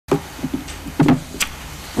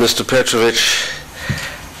Mr. Petrovic,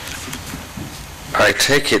 I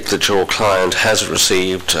take it that your client has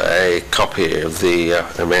received a copy of the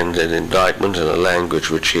amended indictment in a language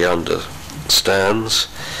which he understands,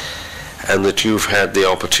 and that you've had the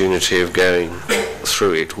opportunity of going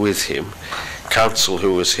through it with him. Counsel,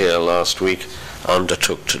 who was here last week,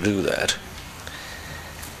 undertook to do that.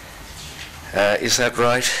 Is that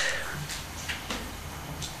right?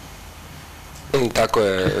 Tako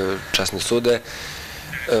je, časni sude.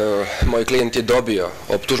 Moj klijent je dobio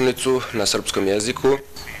optužnicu na srpskom jeziku.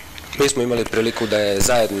 Mi smo imali priliku da je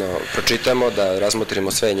zajedno pročitamo, da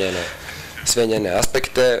razmotrimo sve njene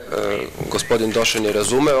aspekte. Gospodin Došen je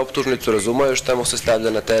razumeo optužnicu, razumeo je šta mu se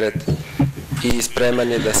stavlja na teret i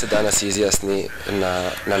spreman je da se danas izjasni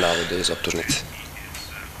na navode iz optužnice.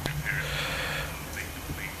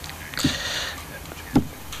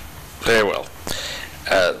 Very well.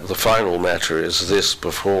 The final matter is this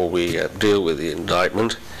before we deal with the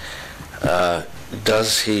indictment.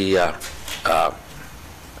 Does he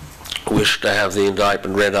wish to have the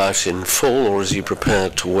indictment read out in full, or is he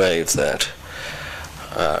prepared to waive that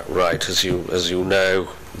right? As you know,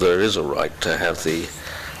 there is a right to have the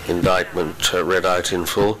indictment read out in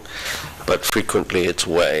full, but frequently it's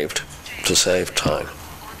waived to save time.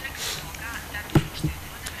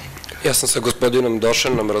 Ja sam sa gospodinom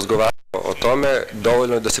Došenom razgovarao o tome.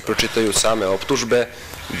 Dovoljno je da se pročitaju same optužbe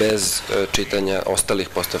bez čitanja ostalih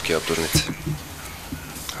postavki optužnice.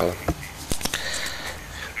 Hvala.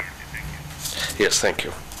 Yes, thank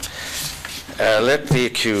you. Let the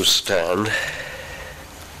accused stand.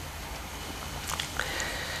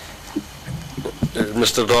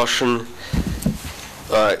 Mr. Došen,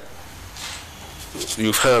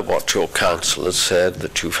 you've heard what your counsel has said,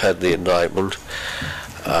 that you've had the indictment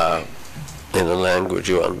in a language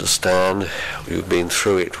you understand. You've been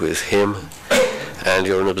through it with him, and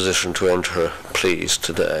you're in a position to enter pleas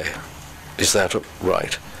today. Is that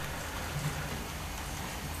right?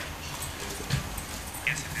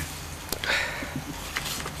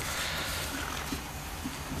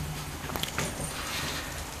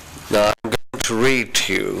 Now, I'm going to read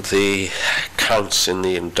to you the counts in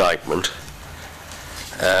the indictment,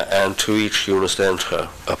 and to each you must enter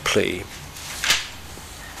a plea.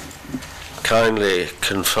 Kindly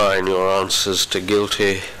confine your answers to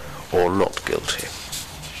guilty or not guilty.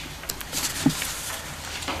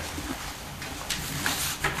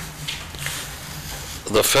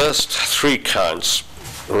 The first three counts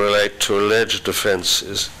relate to alleged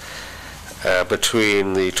offences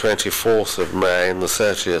between the 24th of May and the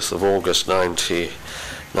 30th of August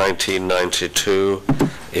 1992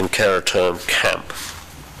 in Karaterm camp.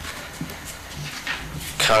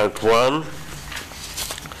 Count 1,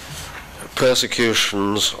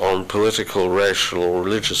 persecutions on political, racial or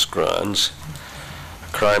religious grounds,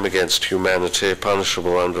 crime against humanity,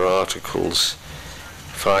 punishable under Articles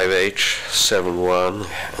 5H, 7.1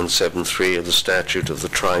 and 7.3 of the Statute of the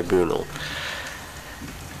Tribunal.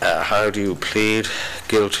 How do you plead,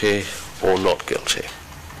 guilty or not guilty?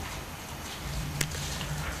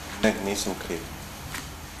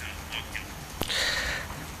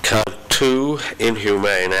 Count 2,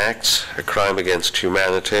 inhumane acts, a crime against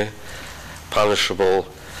humanity, punishable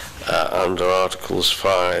under Articles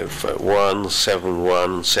 5.1,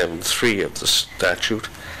 7.1, 7.3 of the statute.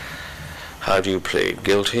 How do you plead,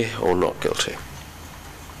 guilty or not guilty?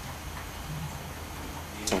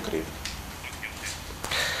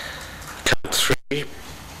 Count 3,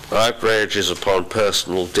 outrages upon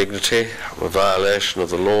personal dignity, a violation of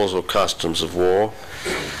the laws or customs of war,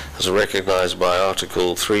 as recognized by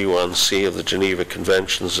Article 3.1c of the Geneva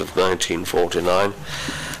Conventions of 1949,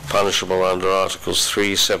 punishable under Articles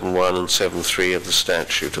 3, 7.1 and 7.3 of the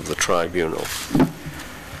Statute of the Tribunal.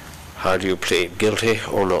 How do you plead, guilty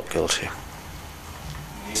or not guilty?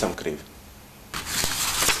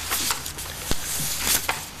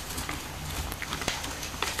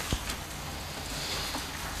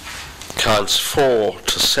 Counts 4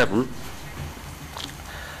 to 7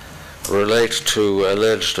 relate to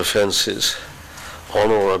alleged offences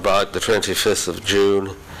on or about the 25th of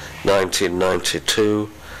June 1992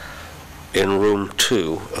 in room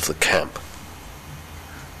 2 of the camp.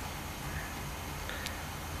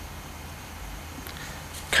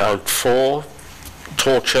 Count 4,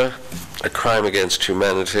 torture, a crime against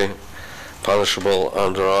humanity, punishable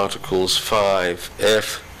under Articles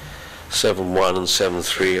 5F, 7.1 and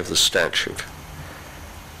 7.3 of the statute.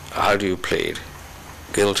 How do you plead?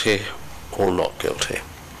 Guilty or not guilty?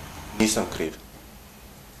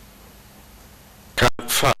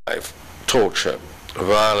 Count 5, torture, a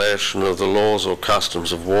violation of the laws or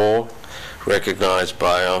customs of war, recognized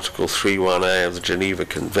by Article 3.1a of the Geneva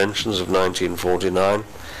Conventions of 1949,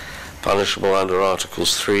 punishable under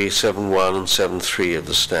Articles 3.7.1 and 7.3 of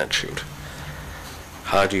the statute.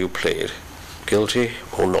 How do you plead? Guilty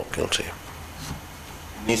or not guilty?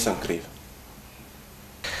 Nisam kriv.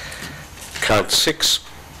 Count 6,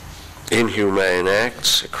 inhumane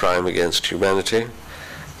acts, a crime against humanity,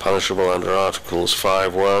 punishable under Articles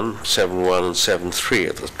 5.1, 7.1 and 7.3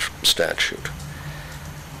 of the statute.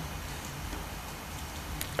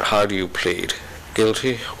 How do you plead?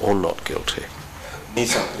 Guilty or not guilty?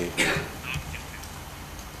 Nisam kriv.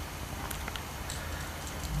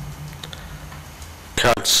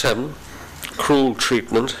 Count 7, cruel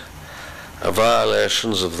treatment,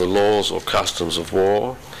 violations of the laws or customs of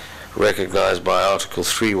war, recognized by Article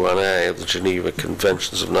 3.1a of the Geneva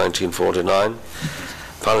Conventions of 1949,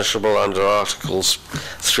 punishable under Articles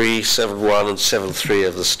 3.7.1 and 7.3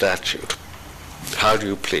 of the statute. How do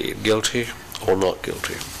you plead? Guilty or not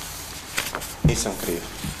guilty? Nisam kriv.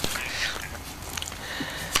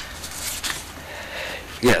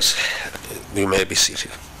 Yes, you may be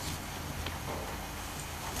seated.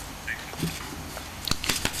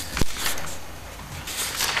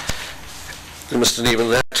 Mr. Neevan,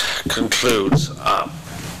 that concludes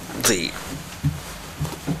the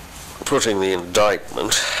putting the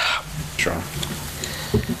indictment. Sure.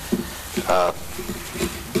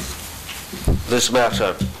 This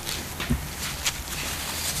matter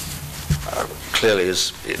clearly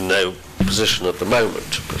is in no position at the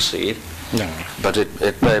moment to proceed. No. But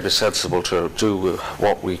it may be sensible to do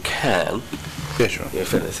what we can, Yeah, sure.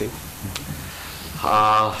 if anything.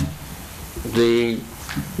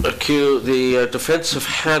 The defence have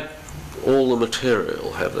had all the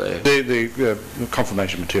material, have they? The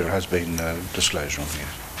confirmation material has been disclosed on here.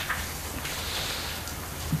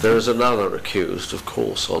 There is another accused, of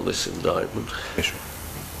course, on this indictment. Yes, sure.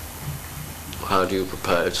 How do you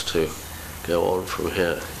propose to go on from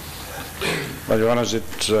here? Well, Your Honours,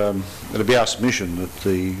 it'll be our submission that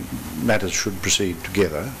the matters should proceed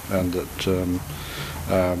together, and that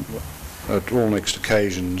at all next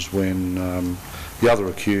occasions when the other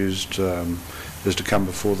accused is to come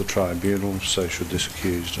before the tribunal, so should this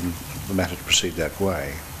accused, and the matter to proceed that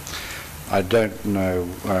way. I don't know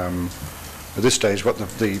at this stage what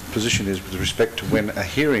the position is with respect to when a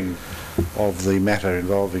hearing of the matter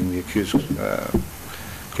involving the accused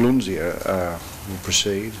Kolundzija will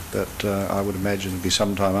proceed, but I would imagine it'll be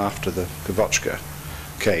sometime after the Kavochka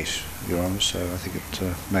case, Your Honour, so I think it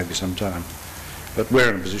may be some time. But we're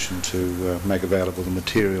in a position to make available the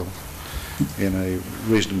material in a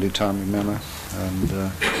reasonably timely manner,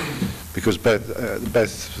 and because both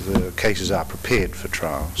the cases are prepared for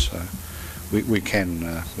trial, so we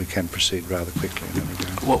can proceed rather quickly in that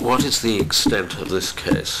regard. What is the extent of this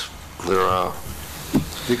case? There are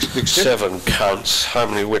The 7 counts. How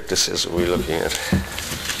many witnesses are we looking at?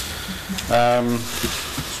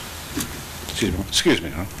 Excuse me,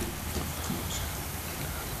 huh?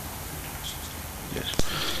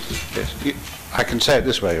 Yes. I can say it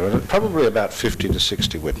this way, probably about 50 to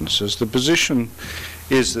 60 witnesses. The position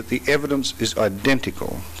is that the evidence is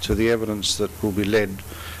identical to the evidence that will be led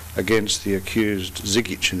against the accused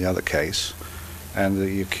Zigic in the other case, and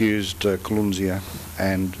the accused Kolundzija,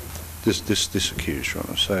 and this accused, Your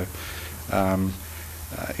Honour. So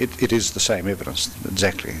it is the same evidence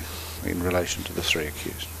exactly in relation to the 3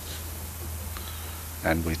 accused,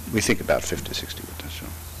 and we think about 50, 60 witnesses. Sure.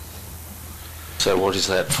 So what is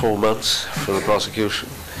that, 4 months for the prosecution?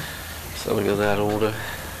 Something of that order?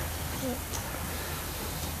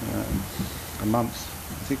 A month,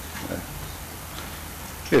 I think.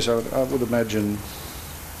 Yes, I would imagine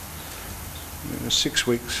 6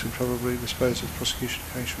 weeks would probably dispose of the prosecution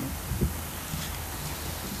case.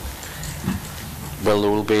 Well, there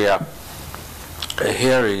will be a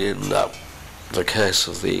hearing in the case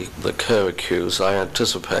of the co-accused, I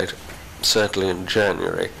anticipate, certainly in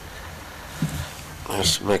January.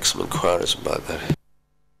 Let's make some inquiries about that.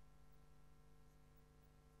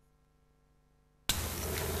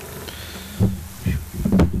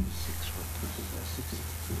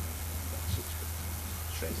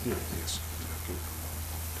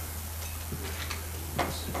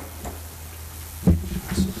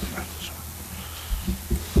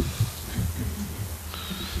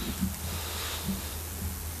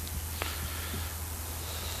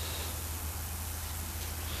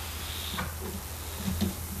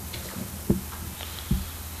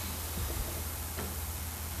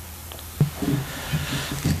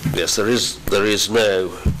 Yes, there is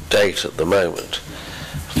no date at the moment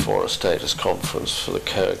for a status conference for the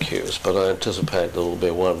co-accused, but I anticipate there will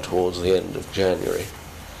be one towards the end of January.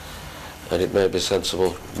 and it may be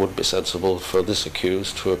sensible, would be sensible for this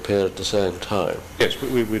accused to appear at the same time. Yes,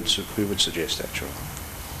 we would suggest that, Your Honour.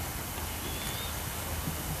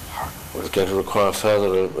 Well, it's going to require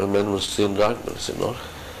further amendments to the indictment, is it not?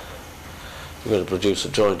 We're going to produce a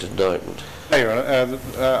joint indictment. No, Your Honour,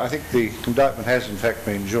 I think the indictment has in fact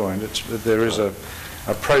been joined. There is a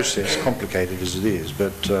process, complicated as it is,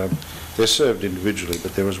 but they're served individually,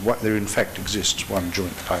 but there in fact exists one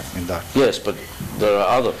joint indictment. Yes, but there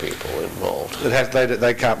are other people involved.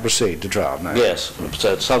 They can't proceed to trial, no? Yes,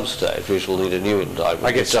 so at some stage we shall need a new indictment.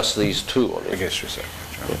 I guess with just these two on it. I guess you're so.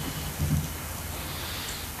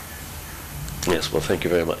 Yes, well, thank you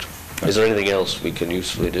very much. Is there anything else we can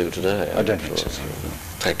usefully do today? I don't think so.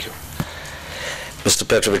 Thank you. Mr.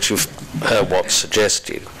 Petrovich, you've heard what's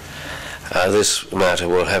suggested. This matter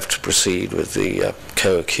will have to proceed with the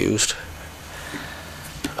co-accused.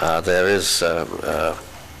 There is the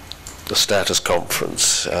status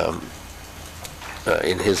conference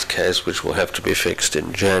in his case, which will have to be fixed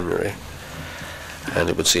in January, and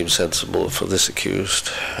it would seem sensible for this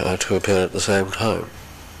accused to appear at the same time.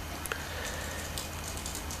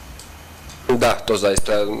 Da, to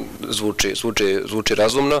zaista zvuči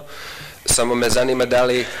razumno. Samo me zanima da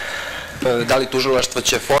li tužilaštvo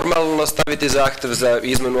će formalno staviti zahtev za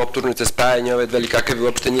izmenu optužnice, spajanje ove dve, ili kakav je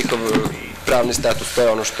uopšte njihov pravni status. To je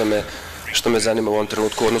ono što me zanima u ovom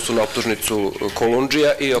trenutku u odnosu na optužnicu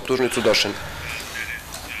Kolundžija i optužnicu Došen.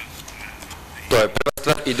 To je prva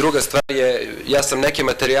stvar. I druga stvar je, ja sam neke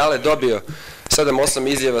materijale dobio, 7-8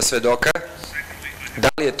 izjava svedoka. Da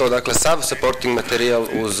li je to, dakle, sav supporting materijal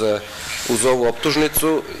uz ovu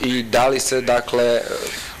optužnicu i da li se, dakle,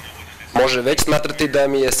 može već smatrati da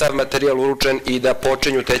mi je sav materijal uručen i da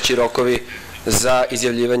počinju teći rokovi za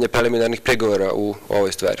izjavljivanje preliminarnih prigovora u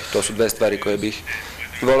ovoj stvari. To su dve stvari koje bih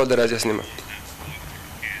volio da razjasnimo.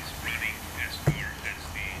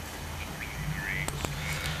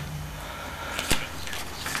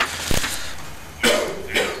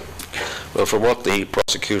 Well, from what the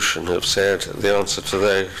prosecution have said, the answer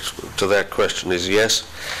to that question is yes.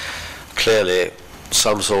 Clearly,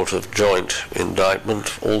 some sort of joint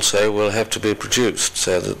indictment also will have to be produced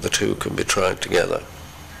so that the two can be tried together.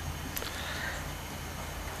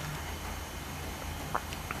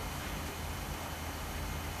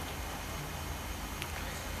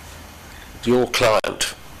 Your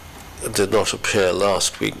client did not appear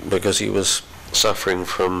last week because he was suffering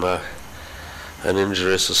from an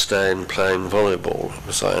injury sustained playing volleyball.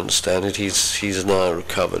 As I understand it, he's now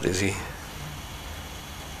recovered, is he?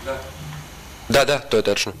 Da, to je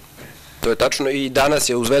tačno. To je tačno i danas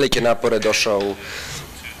je uz velike napore došao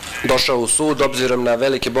u sud, obzirom na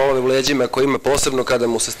velike bolove u leđima koje ima, posebno kada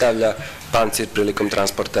mu se stavlja pancir prilikom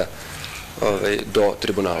transporta do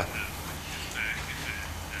tribunala.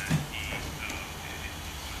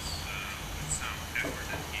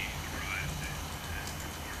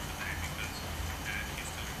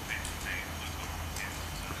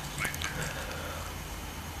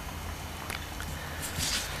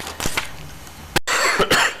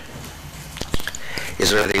 Is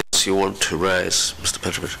there anything else you want to raise, Mr.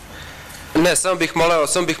 Petrovich? Ne, samo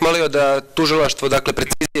bih molio da tužilaštvo, dakle,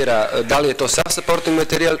 precizira da li je to sav supporting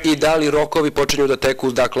materijal i da li rokovi počinju da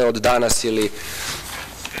teku, dakle, od danas ili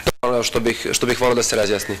to ono što bih volio da se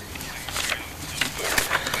razjasni.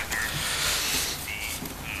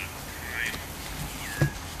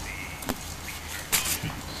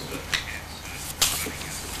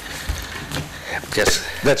 Yes.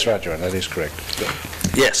 That's right, John, that is correct.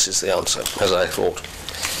 Yes is the answer, as I thought.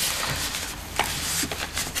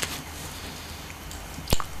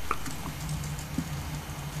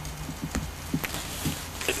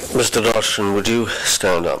 Mr. Došen, would you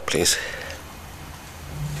stand up, please?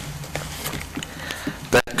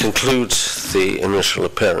 That concludes the initial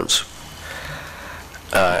appearance.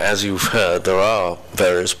 As you've heard, there are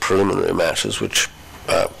various preliminary matters which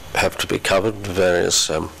have to be covered,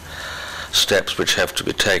 various steps which have to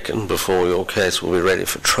be taken before your case will be ready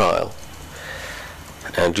for trial.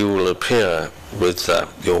 And you will appear with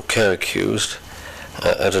your co-accused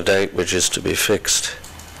at a date which is to be fixed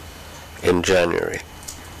in January,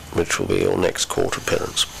 which will be your next court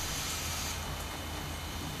appearance.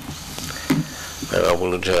 And I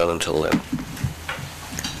will adjourn until then.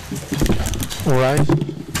 All right.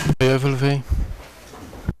 Are you over, Levy?